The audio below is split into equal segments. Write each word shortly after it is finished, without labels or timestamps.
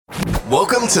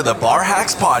Welcome to the Bar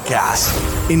Hacks Podcast.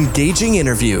 Engaging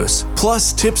interviews,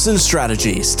 plus tips and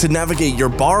strategies to navigate your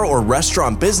bar or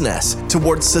restaurant business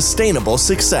towards sustainable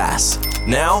success.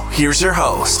 Now, here's your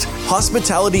host,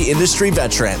 hospitality industry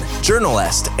veteran,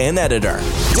 journalist, and editor,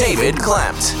 David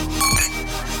Klempt.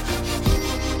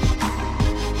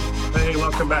 Hey,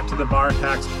 welcome back to the Bar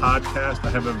Hacks Podcast.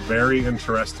 I have a very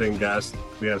interesting guest.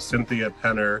 We have Cynthia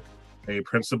Penner, a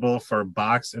principal for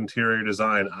Box Interior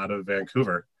Design out of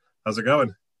Vancouver. How's it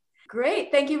going?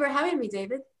 Great. Thank you for having me,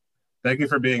 David. Thank you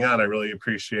for being on. I really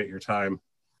appreciate your time.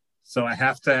 So I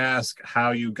have to ask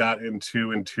how you got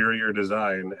into interior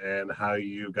design and how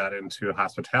you got into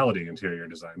hospitality interior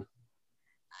design.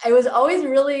 I was always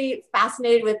really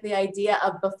fascinated with the idea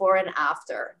of before and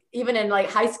after. Even in like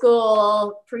high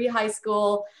school, pre-high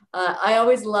school, I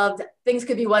always loved things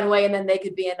could be one way and then they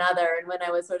could be another. And when I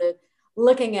was sort of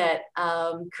looking at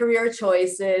career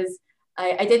choices,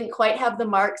 I didn't quite have the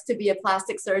marks to be a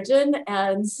plastic surgeon.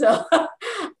 And so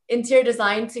interior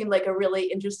design seemed like a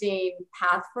really interesting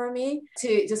path for me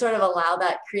to sort of allow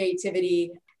that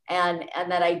creativity and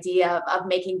that idea of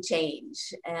making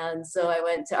change. And so I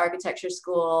went to architecture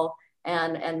school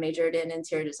and majored in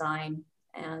interior design,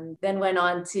 and then went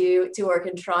on to work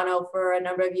in Toronto for a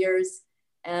number of years.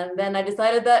 And then I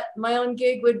decided that my own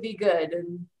gig would be good.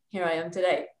 And here I am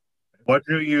today. What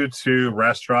drew you to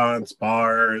restaurants,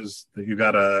 bars? You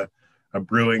got a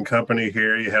brewing company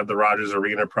here. You have the Rogers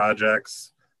Arena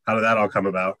projects. How did that all come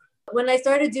about? When I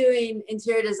started doing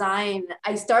interior design,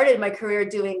 I started my career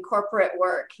doing corporate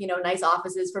work, nice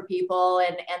offices for people,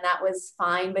 and that was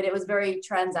fine, but it was very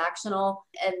transactional.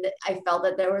 And I felt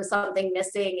that there was something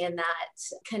missing in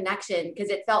that connection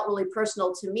because it felt really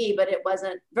personal to me, but it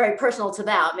wasn't very personal to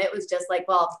them. It was just like,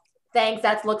 well, thanks,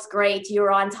 that looks great.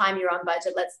 You're on time, you're on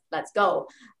budget, let's go.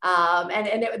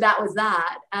 That was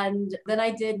that. And then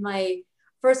I did my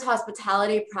first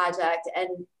hospitality project,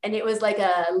 and it was like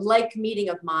a meeting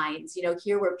of minds.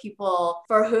 Here were people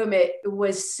for whom it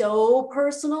was so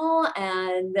personal,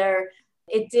 and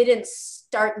it didn't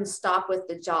start and stop with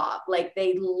the job. Like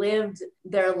they lived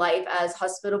their life as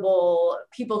hospitable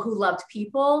people who loved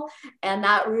people. And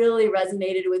that really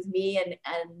resonated with me. And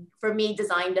for me,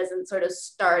 design doesn't sort of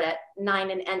start at 9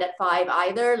 and end at 5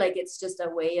 either. Like it's just a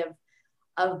way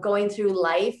of going through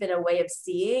life and a way of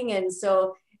seeing. And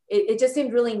so it just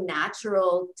seemed really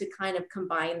natural to kind of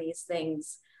combine these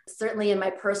things. Certainly in my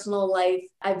personal life,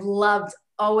 I've loved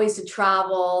always to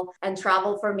travel, and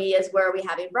travel for me is where are we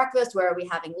having breakfast, where are we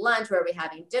having lunch, where are we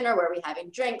having dinner, where are we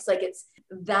having drinks. Like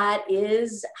that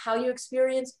is how you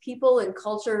experience people and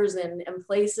cultures and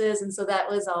places. And so that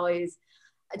was always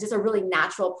just a really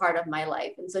natural part of my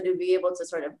life. And so to be able to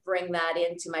sort of bring that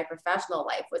into my professional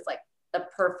life was like the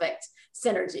perfect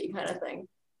synergy kind of thing.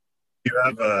 Do you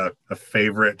have a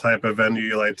favorite type of venue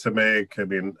you like to make? I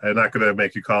mean, I'm not going to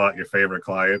make you call out your favorite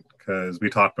client because we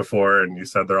talked before and you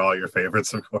said they're all your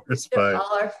favorites, of course. They're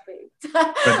all our favorites.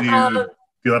 But do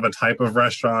you have a type of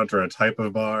restaurant or a type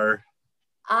of bar?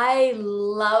 I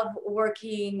love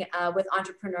working with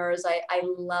entrepreneurs. I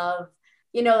love,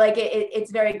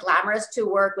 it's very glamorous to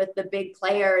work with the big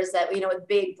players that, with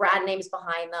big brand names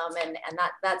behind them. And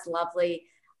that's lovely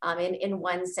in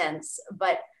one sense.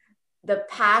 But the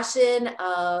passion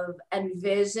and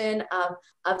vision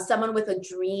of someone with a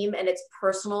dream and it's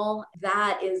personal,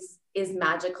 that is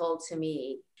magical to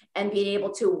me. And being able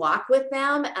to walk with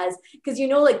them because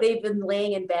they've been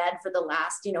laying in bed for the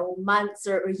last months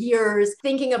or years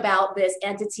thinking about this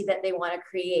entity that they want to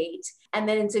create, and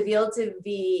then to be able to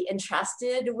be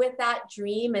entrusted with that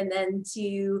dream and then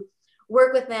to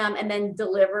work with them and then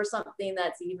deliver something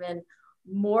that's even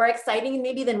more exciting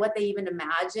maybe than what they even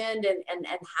imagined, and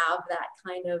have that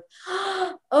kind of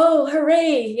oh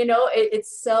hooray,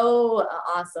 it's so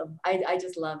awesome. I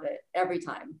just love it every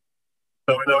time.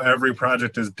 So I know every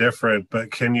project is different,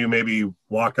 but can you maybe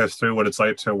walk us through what it's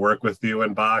like to work with you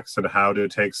in Box and how to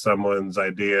take someone's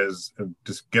ideas and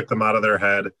just get them out of their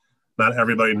head? Not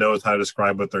everybody knows how to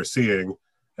describe what they're seeing,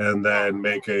 and then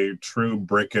make a true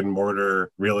brick and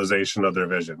mortar realization of their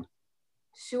vision.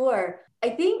 Sure. I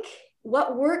think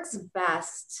what works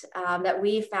best that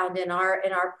we found in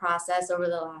our process over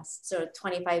the last sort of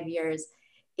 25 years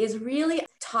is really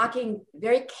talking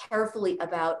very carefully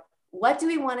about what do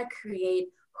we want to create,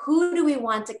 who do we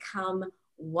want to come,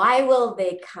 why will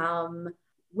they come,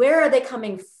 where are they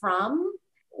coming from,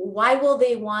 why will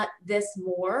they want this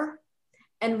more,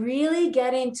 and really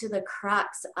getting to the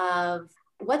crux of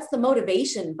what's the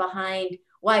motivation behind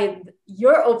why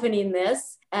you're opening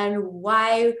this and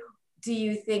why do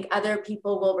you think other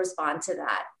people will respond to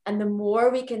that? And the more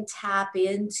we can tap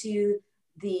into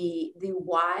the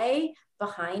why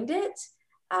behind it,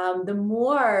 the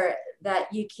more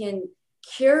that you can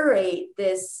curate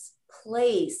this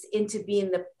place into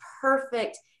being the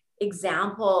perfect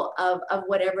example of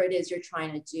whatever it is you're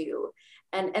trying to do.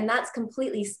 And that's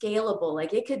completely scalable.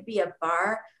 Like it could be a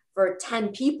bar for 10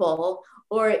 people,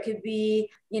 or it could be,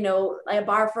 a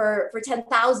bar for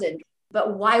 10,000.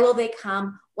 But why will they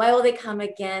come? Why will they come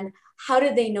again? How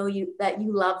do they know that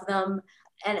you love them?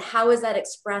 And how is that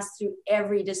expressed through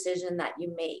every decision that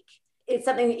you make? It's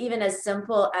something even as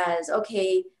simple as,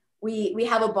 okay, we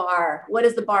have a bar. What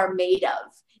is the bar made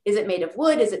of? Is it made of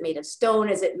wood? Is it made of stone?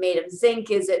 Is it made of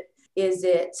zinc? Is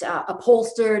it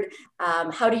upholstered?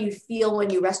 How do you feel when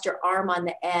you rest your arm on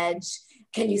the edge?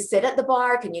 Can you sit at the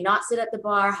bar? Can you not sit at the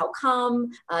bar? How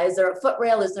come? Is there a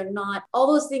footrail? Is there not? All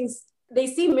those things, they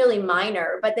seem really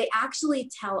minor, but they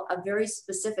actually tell a very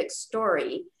specific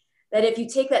story that if you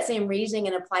take that same reasoning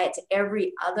and apply it to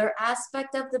every other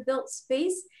aspect of the built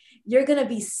space, you're going to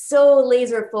be so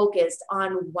laser focused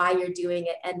on why you're doing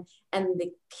it, and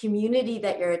the community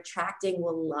that you're attracting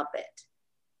will love it.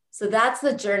 So that's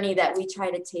the journey that we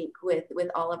try to take with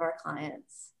all of our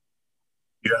clients.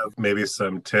 You have maybe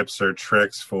some tips or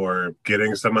tricks for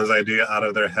getting someone's idea out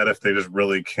of their head if they just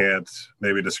really can't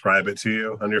maybe describe it to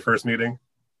you on your first meeting?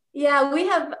 Yeah, we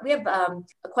have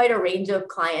quite a range of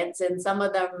clients, and some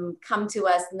of them come to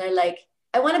us and they're like,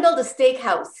 I want to build a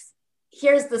steakhouse.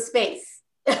 Here's the space.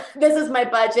 This is my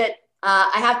budget.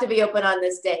 I have to be open on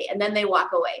this day. And then they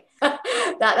walk away.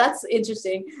 That's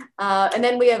interesting. And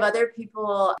then we have other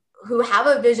people who have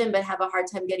a vision but have a hard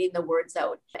time getting the words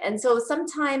out. And so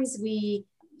sometimes we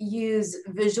use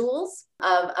visuals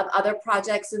of other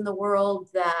projects in the world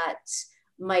that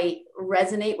might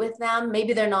resonate with them.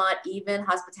 Maybe they're not even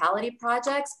hospitality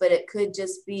projects, but it could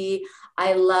just be,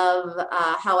 I love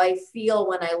how I feel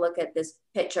when I look at this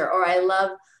picture, or I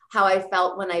love how I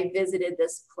felt when I visited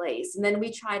this place. And then we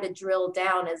try to drill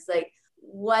down as like,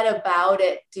 what about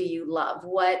it do you love?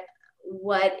 What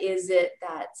is it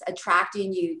that's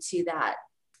attracting you to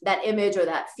that image or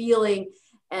that feeling?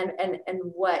 And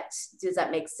what does that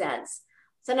make sense?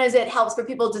 Sometimes it helps for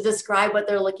people to describe what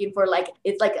they're looking for. Like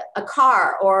it's like a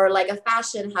car or like a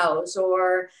fashion house,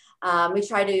 or we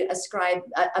try to ascribe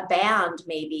a band,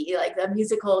 maybe like a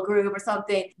musical group or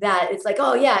something that it's like,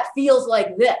 oh yeah, it feels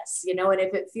like this, and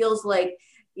if it feels like,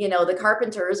 the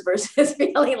Carpenters versus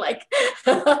feeling like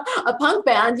a punk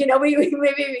band, maybe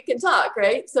we can talk,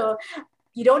 right? So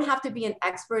you don't have to be an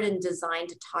expert in design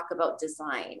to talk about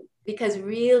design, because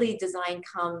really design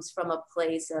comes from a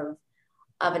place of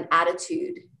an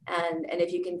attitude. And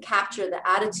if you can capture the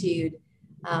attitude,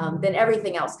 then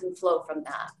everything else can flow from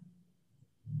that.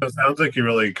 So it sounds like you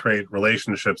really create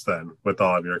relationships then with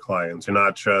all of your clients. You're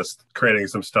not just creating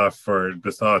some stuff for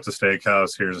just, oh, it's a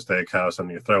steakhouse, here's a steakhouse, and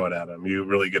you throw it at them. You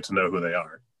really get to know who they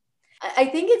are. I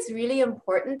think it's really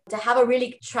important to have a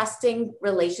really trusting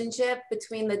relationship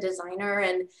between the designer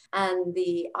and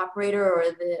the operator or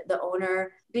the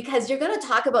owner, because you're going to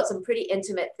talk about some pretty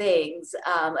intimate things,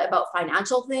 about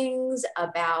financial things,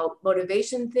 about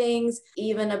motivation things,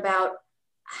 even about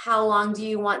how long do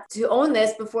you want to own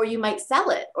this before you might sell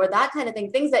it, or that kind of thing,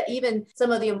 things that even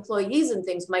some of the employees and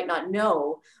things might not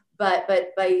know. But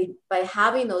by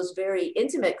having those very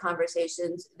intimate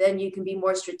conversations, then you can be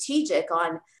more strategic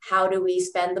on how do we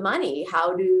spend the money,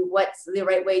 what's the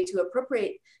right way to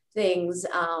appropriate things,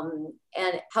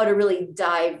 and how to really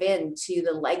dive into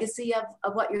the legacy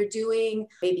of what you're doing.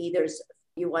 Maybe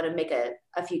you want to make a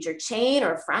future chain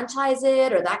or franchise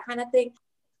it or that kind of thing.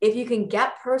 If you can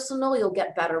get personal, you'll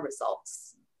get better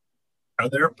results. Are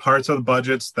there parts of the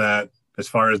budgets that, as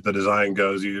far as the design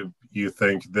goes, you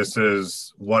think this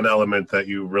is one element that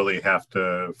you really have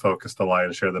to focus the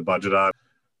lion's share of the budget on?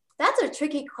 That's a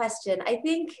tricky question. I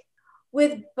think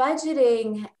with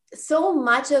budgeting, so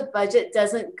much of budget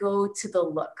doesn't go to the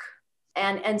look.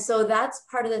 And so that's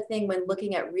part of the thing when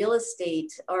looking at real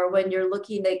estate, or when you're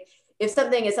looking, like if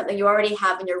something is something you already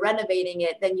have and you're renovating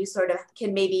it, then you sort of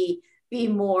can maybe be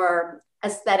more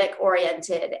aesthetic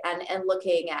oriented and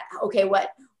looking at, okay,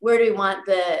 where do we want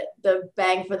the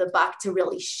bang for the buck to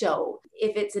really show?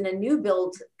 If it's in a new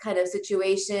build kind of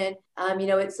situation,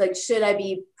 it's like, should I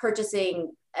be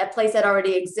purchasing a place that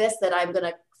already exists that I'm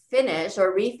going to finish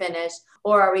or refinish,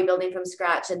 or are we building from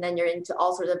scratch? And then you're into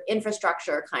all sorts of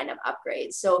infrastructure kind of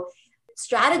upgrades. So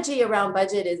strategy around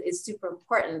budget is super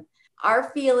important.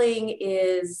 Our feeling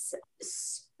is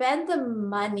spend the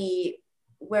money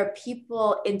where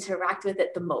people interact with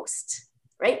it the most,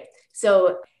 right?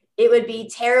 So it would be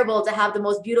terrible to have the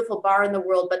most beautiful bar in the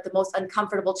world, but the most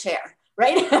uncomfortable chair,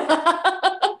 right?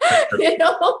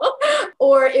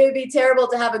 Or it would be terrible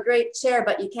to have a great chair,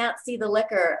 but you can't see the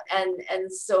liquor.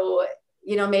 And so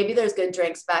maybe there's good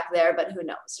drinks back there, but who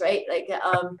knows, right? Like,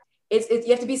 it's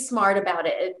you have to be smart about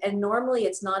it. And normally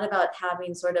it's not about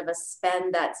having sort of a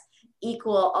spend that's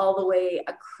equal all the way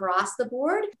across the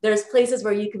board. There's places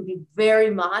where you can be very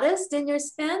modest in your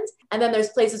spend. And then there's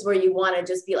places where you want to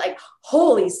just be like,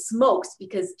 holy smokes,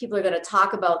 because people are going to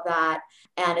talk about that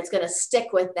and it's going to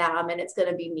stick with them and it's going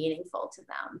to be meaningful to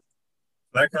them.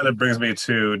 That kind of brings me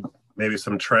to maybe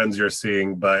some trends you're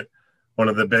seeing, but one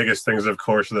of the biggest things, of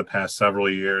course, of the past several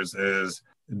years is,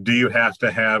 do you have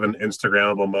to have an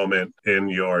Instagrammable moment in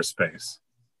your space?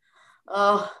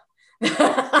 Oh, David,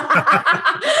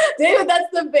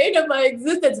 that's the bane of my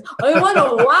existence. I want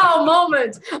a wow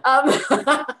moment.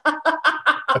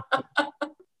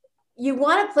 You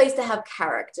want a place to have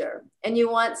character and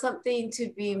you want something to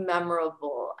be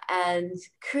memorable, and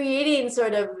creating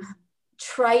sort of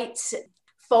trite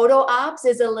photo ops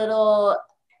is a little,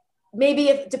 maybe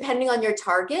if depending on your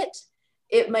target,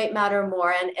 it might matter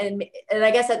more. And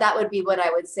I guess that would be what I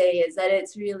would say, is that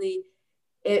it's really,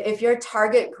 if your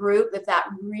target group, if that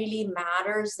really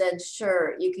matters, then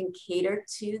sure, you can cater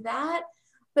to that.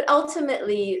 But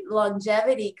ultimately,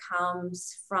 longevity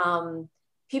comes from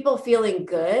people feeling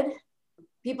good.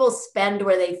 People spend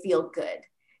where they feel good.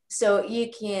 So you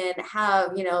can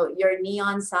have, your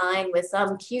neon sign with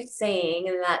some cute saying,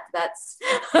 and that's,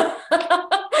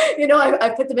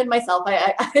 I put them in myself.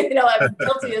 I'm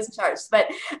guilty as charged, but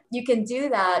you can do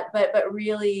that. But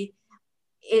really,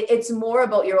 it's more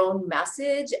about your own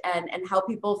message and how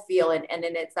people feel. And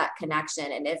then it's that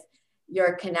connection. And if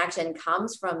your connection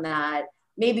comes from that,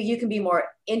 maybe you can be more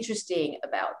interesting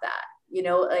about that,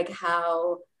 like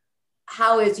how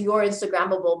is your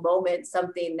Instagrammable moment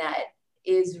something that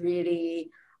is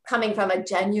really coming from a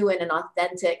genuine and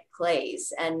authentic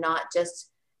place, and not just,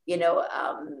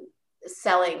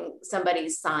 selling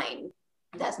somebody's sign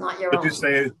that's not your own. Would you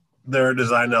say there are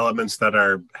design elements that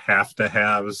are have to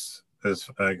haves as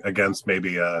against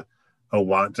maybe a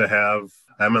want to have?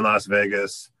 I'm in Las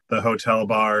Vegas. The hotel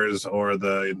bars, or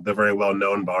the very well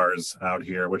known bars out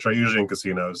here, which are usually in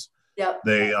casinos, yep,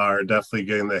 they are definitely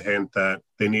getting the hint that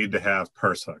they need to have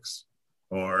purse hooks,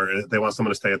 or if they want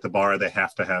someone to stay at the bar, they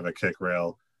have to have a kick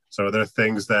rail. So are there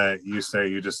things that you say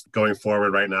you just going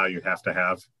forward right now you have to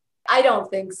have? I don't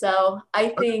think so. I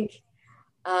think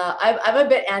I'm a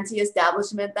bit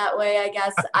anti-establishment that way, I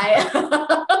guess.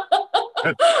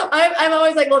 I'm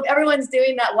always like, well, if everyone's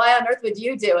doing that, why on earth would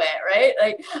you do it, right?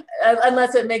 Like,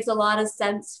 unless it makes a lot of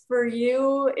sense for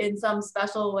you in some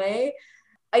special way.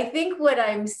 I think what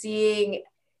I'm seeing,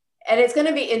 and it's going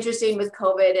to be interesting with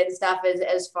COVID and stuff, is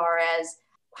as far as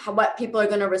what people are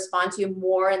going to respond to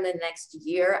more in the next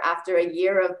year after a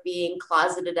year of being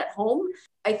closeted at home.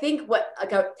 I think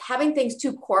having things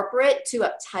too corporate, too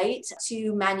uptight,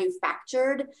 too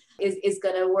manufactured is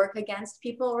going to work against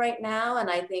people right now. And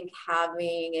I think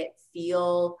having it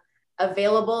feel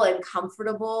available and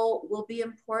comfortable will be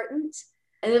important.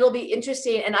 And it'll be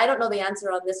interesting, and I don't know the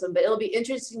answer on this one, but it'll be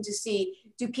interesting to see,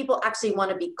 do people actually want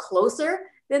to be closer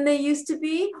than they used to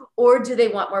be, or do they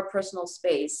want more personal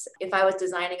space? If I was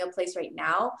designing a place right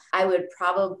now, I would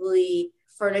probably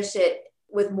furnish it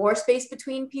with more space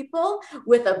between people,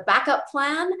 with a backup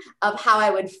plan of how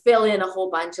I would fill in a whole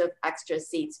bunch of extra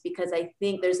seats, because I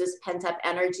think there's this pent up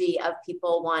energy of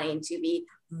people wanting to be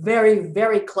very,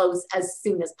 very close as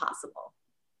soon as possible.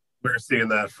 We're seeing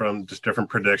that from just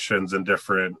different predictions and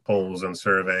different polls and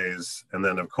surveys. And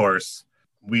then, of course,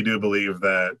 we do believe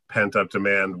that pent-up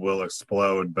demand will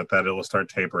explode, but that it will start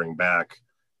tapering back,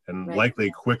 and right,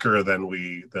 likely quicker than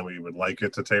we would like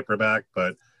it to taper back.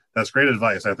 But that's great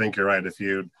advice. I think you're right. If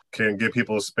you can give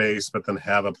people space, but then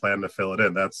have a plan to fill it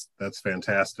in, that's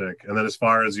fantastic. And then as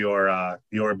far as your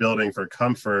building for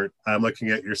comfort, I'm looking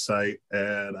at your site,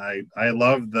 and I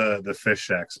love the fish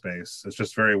shack space. It's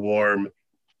just very warm.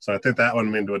 So I think that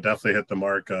one would definitely hit the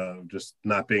mark of just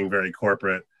not being very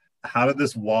corporate. How did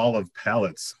this wall of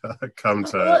pallets come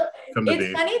to be?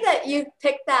 It's funny that you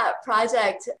picked that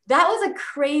project. That was a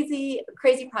crazy,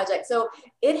 crazy project. So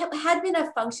it had been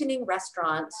a functioning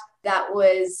restaurant that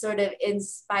was sort of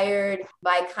inspired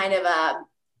by kind of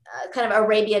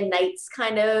Arabian Nights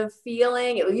kind of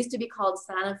feeling. It used to be called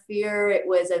Sanafir. It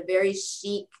was a very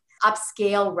chic,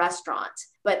 upscale restaurant,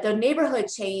 but the neighborhood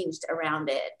changed around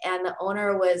it. And the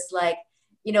owner was like,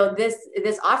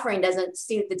 this offering doesn't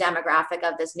suit the demographic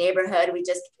of this neighborhood.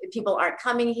 People aren't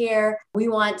coming here. We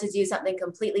want to do something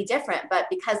completely different. But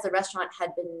because the restaurant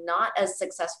had been not as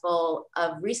successful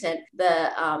of recent,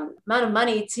 the amount of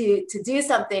money to do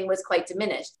something was quite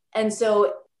diminished. And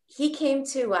so he came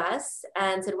to us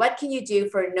and said, what can you do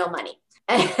for no money?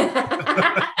 And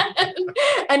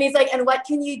he's like, and what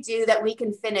can you do that we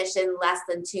can finish in less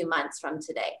than 2 months from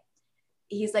today?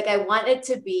 He's like, I want it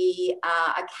to be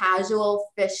a casual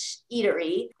fish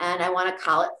eatery, and I want to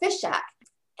call it Fish Shack.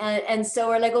 And so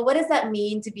we're like, well, what does that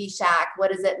mean to be Shack?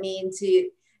 What does it mean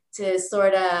to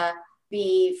sort of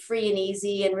be free and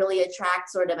easy and really attract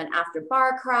sort of an after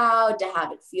bar crowd, to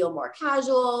have it feel more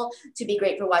casual, to be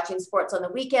great for watching sports on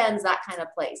the weekends, that kind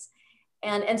of place.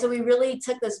 And so we really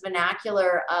took this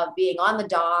vernacular of being on the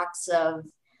docks, of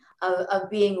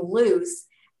being loose.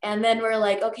 And then we're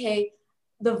like, okay,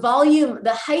 the volume,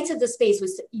 the height of the space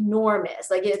was enormous.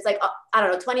 Like it's like, I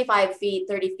don't know, 25 feet,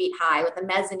 30 feet high with the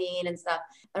mezzanine and stuff.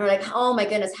 And we're like, oh my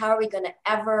goodness, how are we going to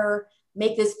ever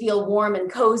make this feel warm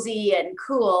and cozy and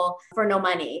cool for no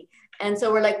money? And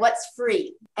so we're like, what's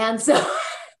free? And so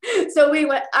we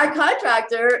went, our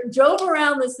contractor drove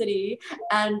around the city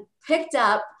and picked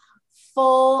up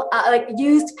full, like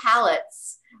used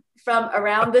pallets from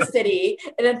around the city.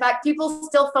 And in fact, people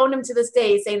still phone him to this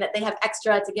day saying that they have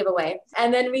extra to give away.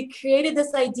 And then we created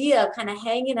this idea of kind of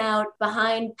hanging out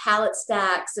behind pallet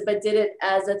stacks, but did it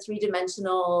as a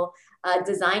 3-dimensional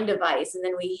design device. And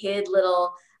then we hid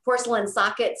little porcelain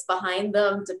sockets behind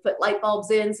them to put light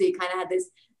bulbs in. So you kind of had this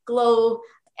glow.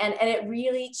 And it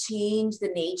really changed the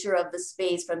nature of the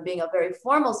space from being a very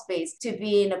formal space to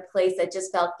being a place that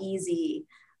just felt easy.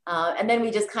 And then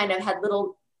we just kind of had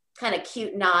little kind of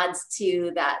cute nods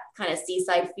to that kind of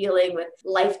seaside feeling with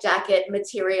life jacket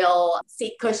material,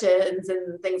 seat cushions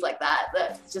and things like that,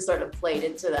 that just sort of played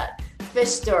into that fish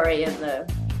story in the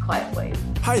quiet place.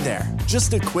 Hi there,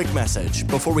 just a quick message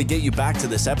before we get you back to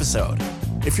this episode.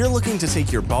 If you're looking to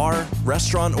take your bar,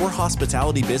 restaurant, or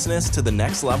hospitality business to the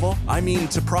next level, I mean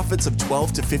to profits of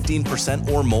 12 to 15%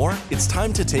 or more, it's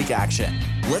time to take action.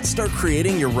 Let's start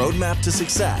creating your roadmap to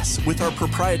success with our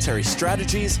proprietary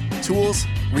strategies, tools,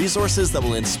 resources that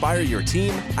will inspire your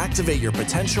team, activate your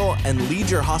potential, and lead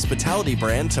your hospitality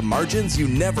brand to margins you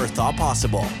never thought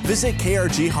possible. Visit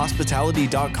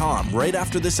krghospitality.com right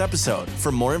after this episode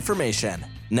for more information.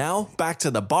 Now, back to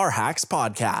the Bar Hacks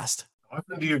podcast. How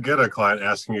often do you get a client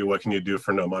asking you, what can you do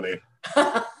for no money?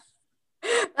 That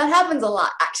happens a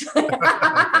lot, actually.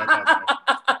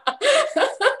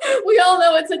 We all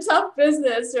know it's a tough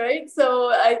business, right?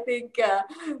 So I think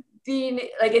being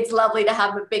like, it's lovely to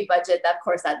have a big budget. Of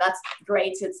course, that's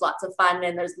great. It's lots of fun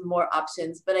and there's more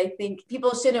options. But I think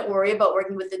people shouldn't worry about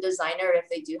working with a designer if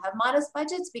they do have modest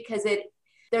budgets, because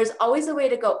there's always a way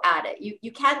to go at it.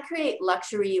 You can't create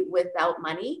luxury without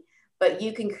money, but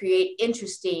you can create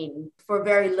interesting for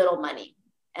very little money.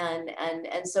 And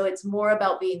so it's more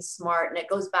about being smart. And it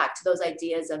goes back to those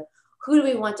ideas of who do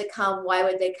we want to come? Why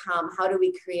would they come? How do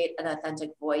we create an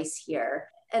authentic voice here?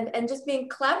 And just being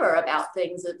clever about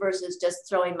things versus just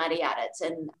throwing money at it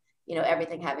and, you know,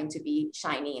 everything having to be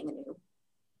shiny and new.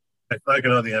 I feel like I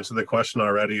know the answer to the question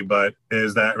already, but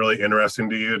is that really interesting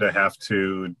to you to have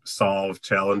to solve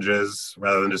challenges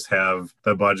rather than just have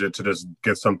the budget to just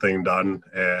get something done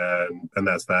and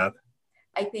that's that?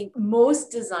 I think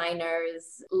most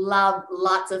designers love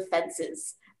lots of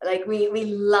fences. Like we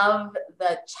love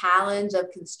the challenge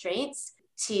of constraints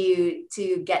to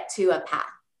get to a path.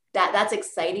 That's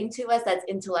exciting to us. That's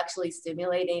intellectually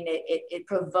stimulating. It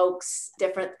provokes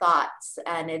different thoughts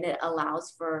and it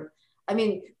allows for, I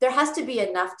mean, there has to be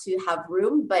enough to have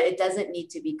room, but it doesn't need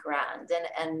to be grand.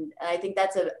 And I think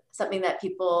that's something that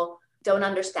people don't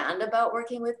understand about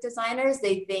working with designers.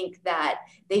 They think that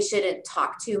they shouldn't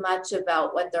talk too much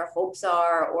about what their hopes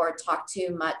are or talk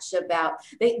too much about,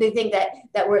 they think that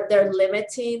they're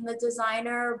limiting the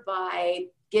designer by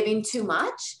giving too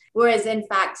much. Whereas in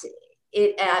fact,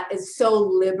 it is so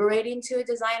liberating to a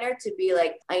designer to be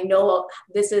like, I know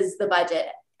this is the budget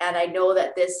and I know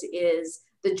that this is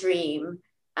the dream,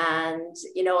 and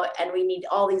you know, and we need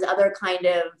all these other kind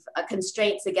of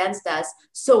constraints against us.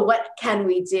 So what can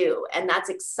we do? And that's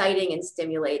exciting and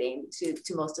stimulating to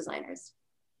most designers.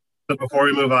 So before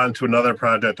we move on to another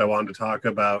project I wanted to talk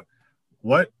about,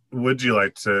 what would you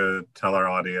like to tell our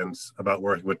audience about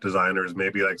working with designers?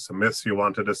 Maybe like some myths you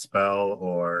want to dispel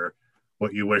or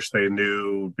what you wish they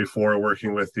knew before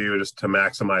working with you, just to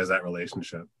maximize that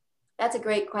relationship? That's a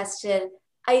great question.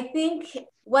 I think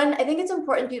it's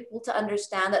important people to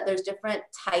understand that there's different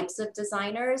types of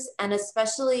designers, and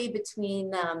especially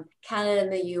between Canada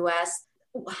and the US,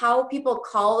 how people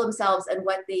call themselves and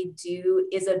what they do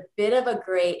is a bit of a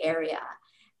gray area.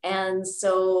 And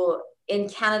so in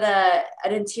Canada,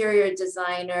 an interior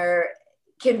designer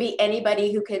can be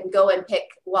anybody who can go and pick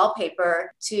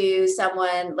wallpaper to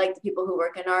someone like the people who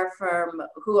work in our firm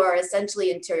who are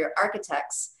essentially interior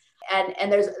architects.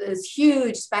 And there's this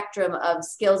huge spectrum of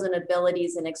skills and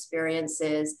abilities and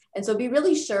experiences. And so be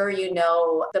really sure you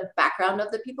know the background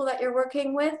of the people that you're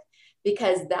working with,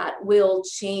 because that will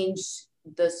change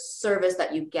the service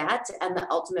that you get and the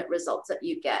ultimate results that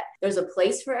you get. There's a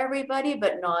place for everybody,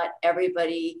 but not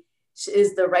everybody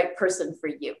is the right person for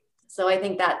you. So I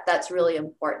think that that's really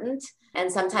important.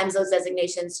 And sometimes those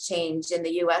designations change in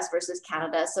the US versus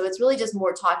Canada. So it's really just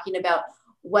more talking about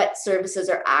what services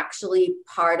are actually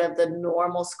part of the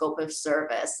normal scope of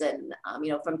service. And,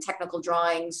 from technical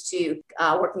drawings to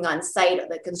working on site,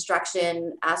 the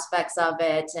construction aspects of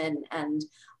it, and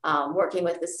working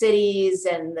with the cities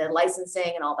and the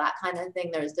licensing and all that kind of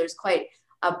thing. There's quite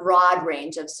a broad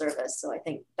range of service. So I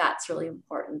think that's really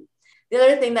important. The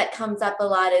other thing that comes up a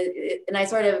lot is, and I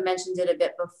sort of mentioned it a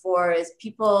bit before, is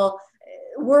people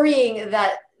worrying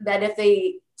that if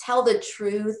they tell the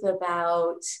truth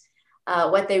about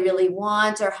what they really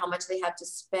want or how much they have to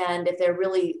spend, if they're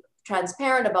really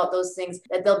transparent about those things,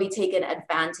 that they'll be taken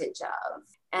advantage of.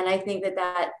 And I think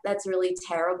that's really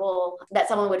terrible that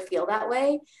someone would feel that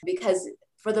way, because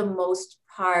for the most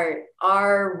part,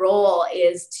 our role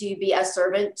is to be a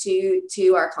servant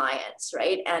to our clients,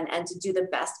 right? And to do the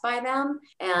best by them.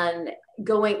 And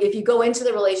if you go into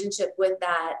the relationship with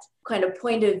that kind of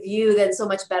point of view, then so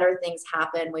much better things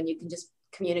happen when you can just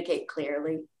communicate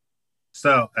clearly.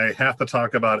 So I have to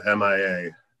talk about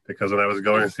MIA, because when I was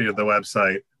going through the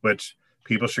website, which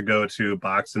people should go to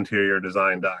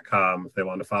boxinteriordesign.com if they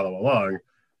want to follow along,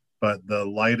 but the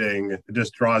lighting, it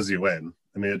just draws you in.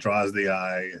 I mean, it draws the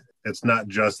eye. It's not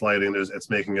just lighting, it's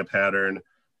making a pattern. I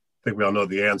think we all know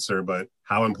the answer, but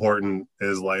how important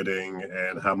is lighting,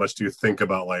 and how much do you think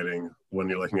about lighting when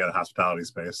you're looking at a hospitality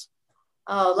space?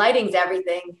 Oh, lighting's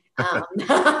everything.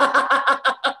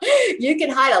 You can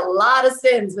hide a lot of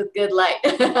sins with good light.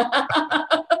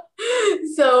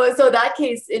 So that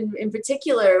case in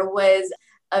particular was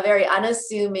a very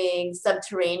unassuming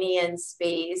subterranean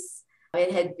space.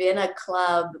 It had been a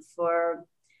club for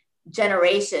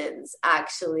generations,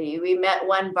 actually. We met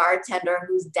one bartender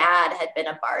whose dad had been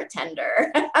a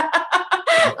bartender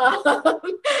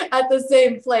at the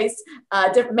same place,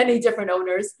 many different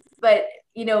owners. But,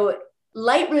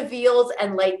 light reveals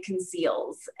and light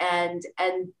conceals, and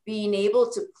being able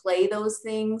to play those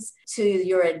things to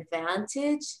your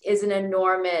advantage is an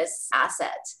enormous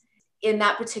asset. In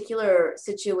that particular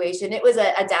situation, it was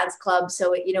a dance club.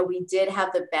 So, we did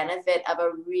have the benefit of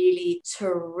a really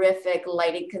terrific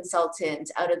lighting consultant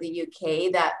out of the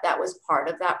UK that was part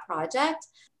of that project,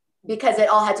 because it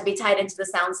all had to be tied into the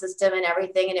sound system and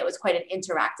everything. And it was quite an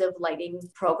interactive lighting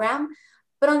program.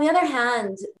 But on the other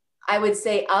hand, I would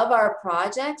say of our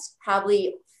projects,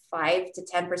 probably 5 to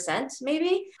 10%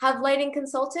 maybe have lighting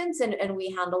consultants, and we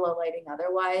handle the lighting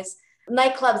otherwise.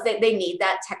 Nightclubs, they need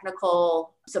that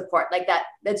technical support like that.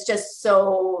 That's just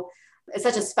it's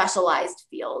such a specialized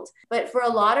field. But for a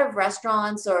lot of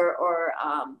restaurants or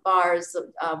bars,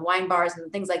 wine bars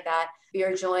and things like that,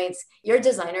 beer joints, your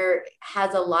designer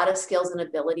has a lot of skills and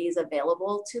abilities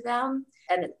available to them,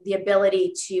 and the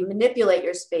ability to manipulate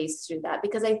your space through that.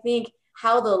 Because I think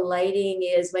how the lighting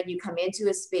is when you come into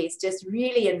a space just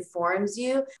really informs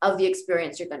you of the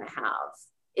experience you're going to have.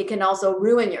 It can also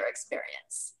ruin your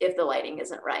experience if the lighting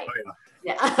isn't right. Oh,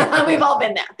 yeah. We've all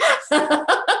been there.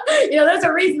 There's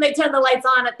a reason they turn the lights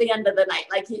on at the end of the night.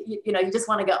 Like, you just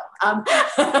want to go.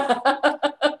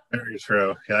 Very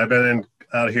true. Yeah, I've been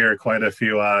out here quite a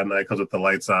few nightclubs with the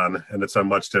lights on, and it's a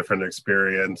much different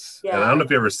experience. Yeah. And I don't know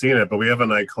if you've ever seen it, but we have a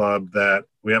nightclub that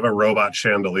we have a robot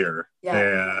chandelier,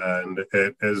 and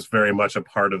it is very much a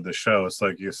part of the show. It's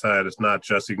like you said, it's not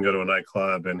just you can go to a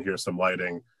nightclub and hear some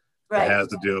lighting. Right. It has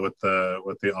to do with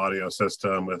the audio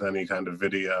system, with any kind of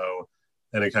video,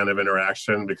 any kind of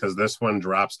interaction, because this one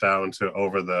drops down to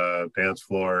over the dance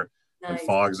floor. Nice. And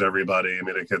fogs everybody. I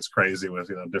mean, it gets crazy with,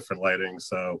 different lighting.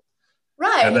 So.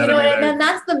 Right. And then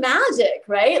that's the magic,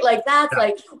 right? Like, that's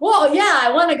like, whoa, yeah,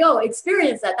 I want to go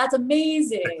experience that. That's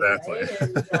amazing. Exactly.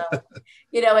 Right?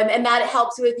 And that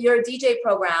helps with your DJ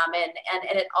program, and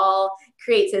it all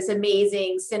creates this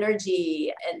amazing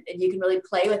synergy, and you can really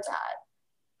play with that.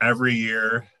 Every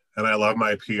year, and I love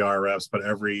my PR reps, but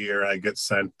every year I get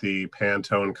sent the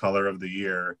Pantone color of the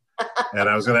year. And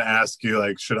I was going to ask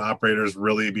you, should operators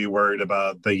really be worried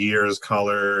about the year's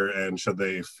color, and should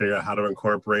they figure out how to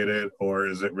incorporate it? Or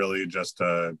is it really just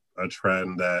a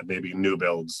trend that maybe new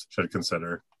builds should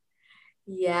consider?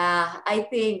 Yeah, I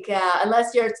think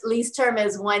unless your lease term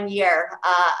is 1 year,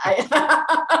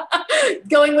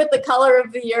 going with the color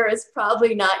of the year is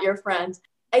probably not your friend.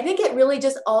 I think it really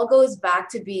just all goes back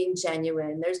to being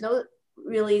genuine. There's no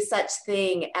really such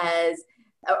thing as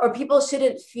or people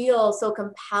shouldn't feel so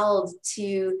compelled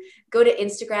to go to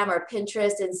Instagram or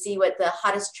Pinterest and see what the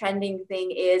hottest trending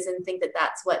thing is and think that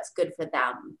that's what's good for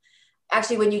them.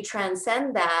 Actually, when you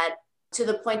transcend that to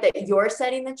the point that you're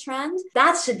setting the trend,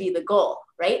 that should be the goal,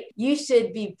 right? You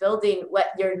should be building what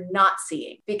you're not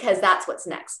seeing, because that's what's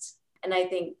next. And I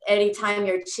think anytime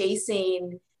you're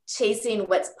chasing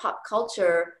what's pop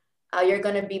culture, you're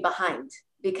going to be behind,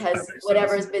 because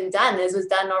whatever's been done was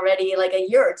done already like a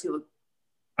year or two ago.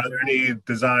 Are there any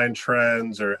design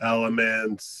trends or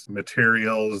elements,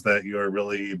 materials that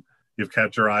you've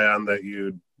kept your eye on that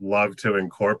you'd love to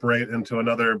incorporate into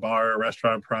another bar or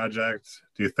restaurant project?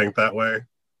 Do you think that way?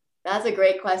 That's a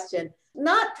great question.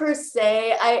 Not per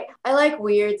se. I like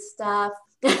weird stuff.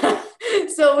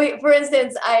 So for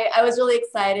instance, I was really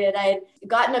excited. I had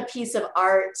gotten a piece of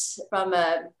art from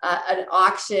an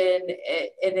auction,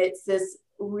 and it's this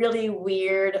really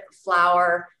weird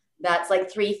flower that's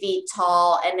like 3 feet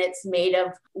tall, and it's made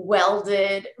of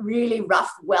really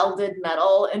rough welded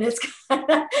metal. And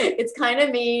it's kind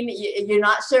of mean. You're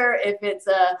not sure if it's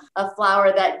a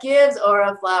flower that gives or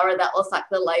a flower that will suck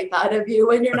the life out of you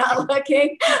when you're not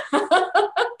looking.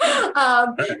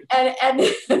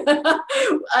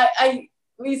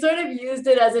 We sort of used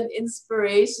it as an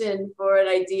inspiration for an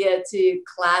idea to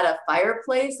clad a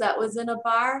fireplace that was in a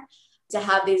bar, to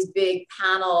have these big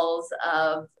panels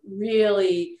of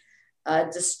really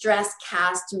distressed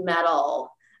cast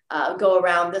metal go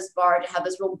around this bar, to have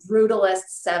this real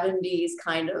brutalist 70s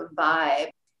kind of vibe.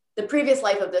 The previous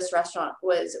life of this restaurant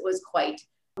was quite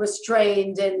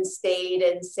restrained and staid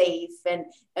and safe, and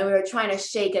we were trying to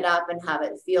shake it up and have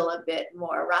it feel a bit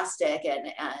more rustic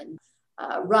and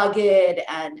rugged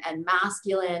and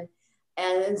masculine.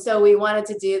 And so we wanted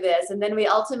to do this. And then we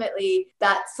ultimately,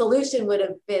 that solution would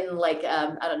have been like,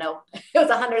 I don't know, it was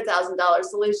 $100,000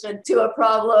 solution to a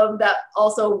problem that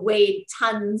also weighed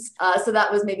tons. So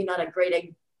that was maybe not a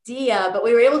great idea, but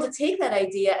we were able to take that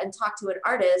idea and talk to an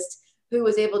artist who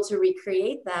was able to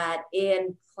recreate that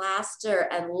in plaster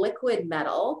and liquid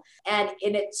metal. And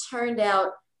it turned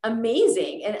out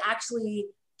amazing and actually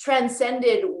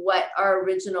transcended what our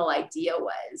original idea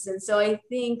was. And so I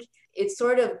think it's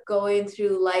sort of going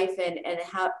through life and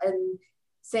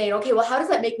saying, okay, well, how does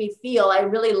that make me feel? I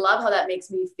really love how that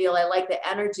makes me feel. I like the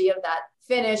energy of that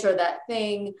finish or that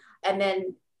thing. And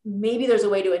then maybe there's a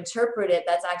way to interpret it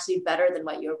that's actually better than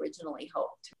what you originally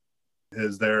hoped.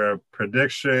 Is there a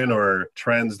prediction or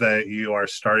trends that you are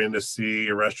starting to see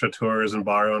restaurateurs and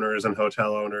bar owners and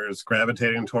hotel owners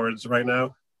gravitating towards right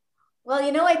now? Well,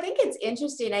 I think it's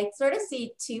interesting. I sort of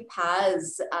see two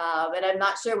paths, and I'm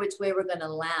not sure which way we're going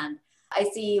to land. I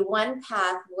see one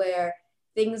path where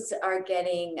things are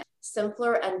getting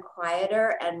simpler and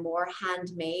quieter and more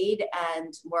handmade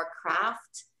and more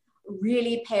craft,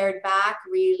 really pared back,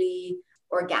 really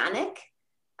organic,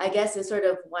 I guess, is sort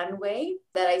of one way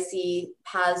that I see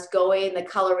paths going. The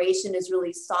coloration is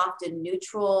really soft and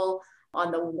neutral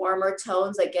on the warmer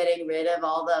tones, like getting rid of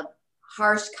all the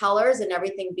harsh colors and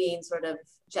everything being sort of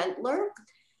gentler.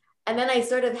 And then I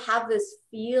sort of have this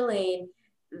feeling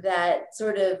that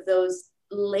sort of those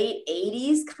late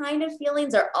 80s kind of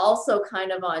feelings are also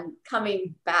kind of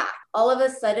coming back. All of a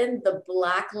sudden, the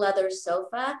black leather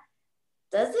sofa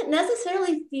doesn't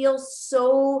necessarily feel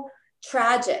so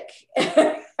tragic.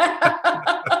 And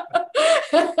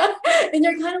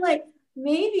you're kind of like,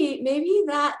 maybe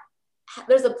that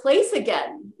there's a place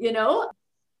again,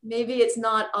 Maybe it's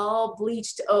not all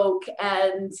bleached oak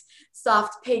and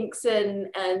soft pinks and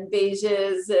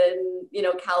beiges and,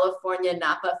 California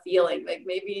Napa feeling. Like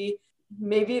maybe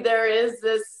there is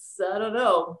this, I don't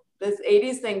know, this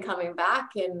 80s thing coming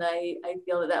back. And I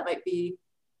feel that might be,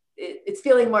 it's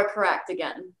feeling more correct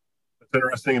again. It's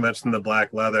interesting you mentioned the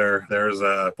black leather. There's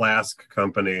a flask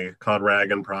company called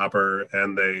Rag and Proper,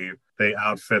 and they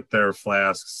outfit their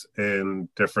flasks in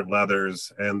different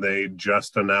leathers, and they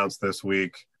just announced this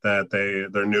week that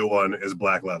their new one is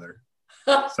black leather.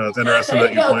 So it's interesting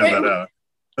that you pointed that out.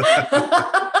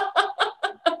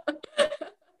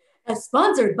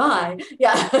 Sponsored by,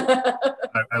 yeah.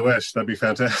 I wish, that'd be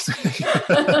fantastic.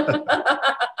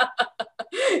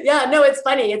 Yeah, no, it's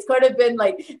funny. It's sort of been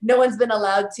like, no one's been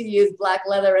allowed to use black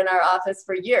leather in our office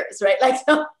for years, right? Like,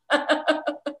 so.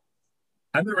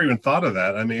 I've never even thought of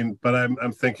that. I mean, but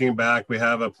I'm thinking back. We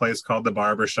have a place called the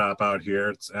Barber Shop out here.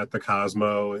 It's at the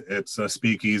Cosmo. It's a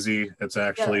speakeasy. It's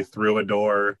actually through a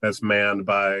door that's manned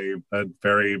by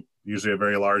usually a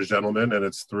very large gentleman, and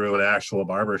it's through an actual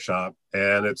barber shop.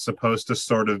 And it's supposed to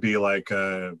sort of be like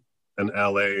an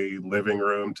LA living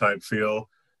room type feel.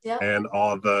 Yeah. And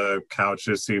all the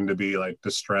couches seem to be like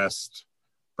distressed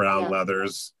brown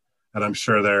leathers. And I'm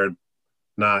sure they're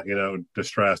not,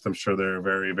 distressed. I'm sure they're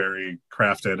very, very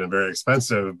crafted and very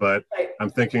expensive, but Right. I'm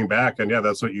thinking back and yeah,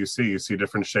 that's what you see. You see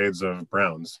different shades of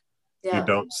browns. Yeah. You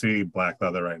don't see black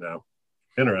leather right now.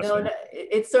 Interesting. No,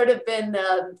 it's sort of been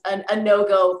a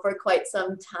no-go for quite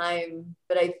some time,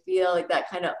 but I feel like that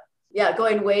kind of,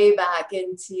 going way back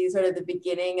into sort of the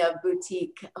beginning of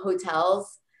boutique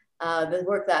hotels, the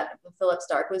work that Philip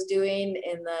Stark was doing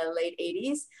in the late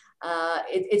 80s,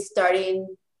 it's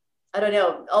starting, I don't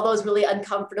know, all those really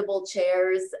uncomfortable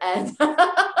chairs and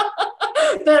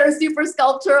that are super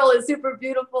sculptural and super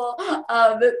beautiful.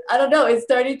 I don't know, it's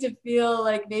starting to feel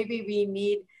like maybe we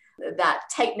need that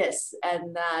tightness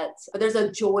and that, but there's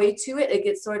a joy to it. It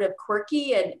gets sort of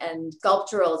quirky and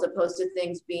sculptural as opposed to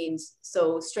things being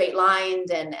so straight lined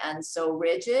and so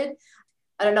rigid.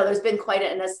 I don't know, there's been quite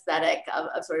an aesthetic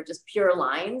of sort of just pure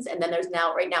lines. And then there's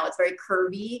right now it's very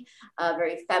curvy,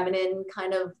 very feminine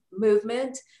kind of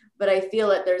movement. But I feel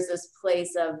that there's this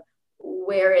place of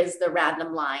where is the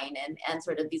random line and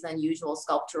sort of these unusual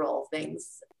sculptural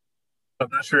things. I'm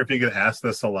not sure if you get asked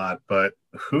this a lot, but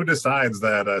who decides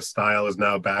that a style is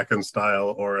now back in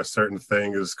style or a certain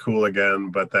thing is cool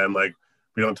again, but then like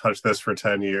we don't touch this for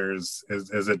 10 years?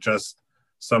 Is it just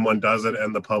someone does it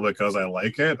and the public goes, I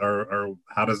like it? Or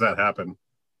how does that happen?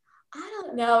 I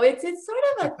don't know. It's sort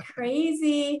of a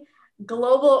crazy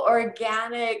global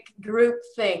organic group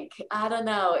think. I don't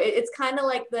know. It's kind of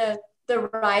like the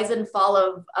rise and fall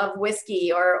of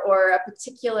whiskey or a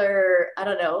particular, I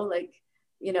don't know, like,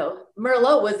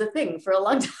 Merlot was a thing for a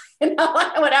long time,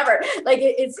 whatever. Like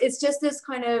it's just this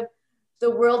kind of,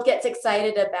 the world gets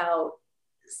excited about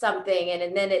something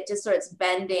and then it just starts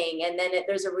bending and then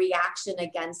there's a reaction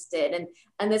against it.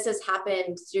 And this has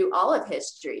happened through all of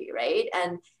history, right?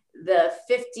 And the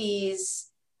 50s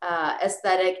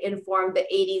aesthetic informed the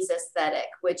 80s aesthetic,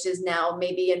 which is now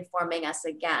maybe informing us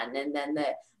again. And then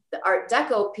the Art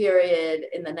Deco period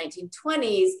in the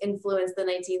 1920s influenced the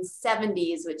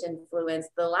 1970s, which influenced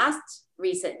the last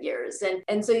recent years.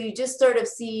 And so you just sort of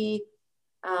see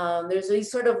there's these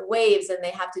sort of waves, and they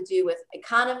have to do with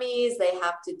economies, they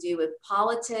have to do with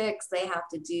politics, they have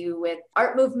to do with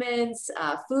art movements,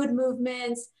 food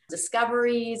movements,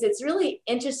 discoveries. It's really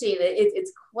interesting.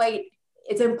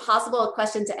 It's impossible a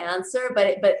question to answer, but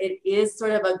it is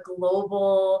sort of a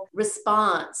global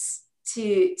response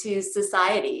to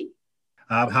society.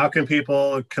 How can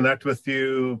people connect with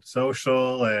you,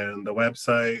 social and the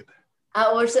website?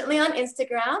 We're certainly on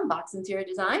Instagram, Box Interior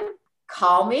Design.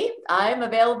 Call me, I'm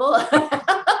available.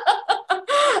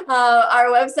 Our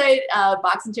website,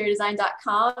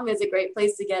 boxinteriordesign.com, is a great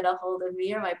place to get a hold of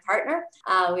me or my partner.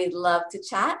 We'd love to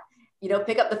chat.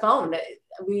 Pick up the phone.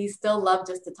 We still love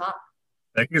just to talk.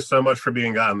 Thank you so much for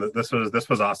being on. This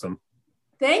was awesome.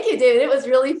 Thank you, David. It was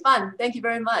really fun. Thank you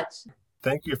very much.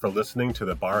 Thank you for listening to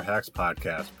the Bar Hacks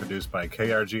podcast, produced by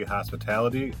KRG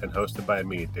Hospitality and hosted by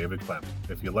me, David Klempt.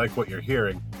 If you like what you're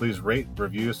hearing, please rate,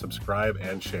 review, subscribe,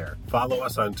 and share. Follow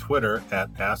us on Twitter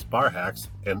 @AskBarHacks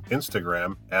and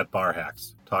Instagram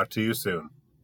 @BarHacks. Talk to you soon.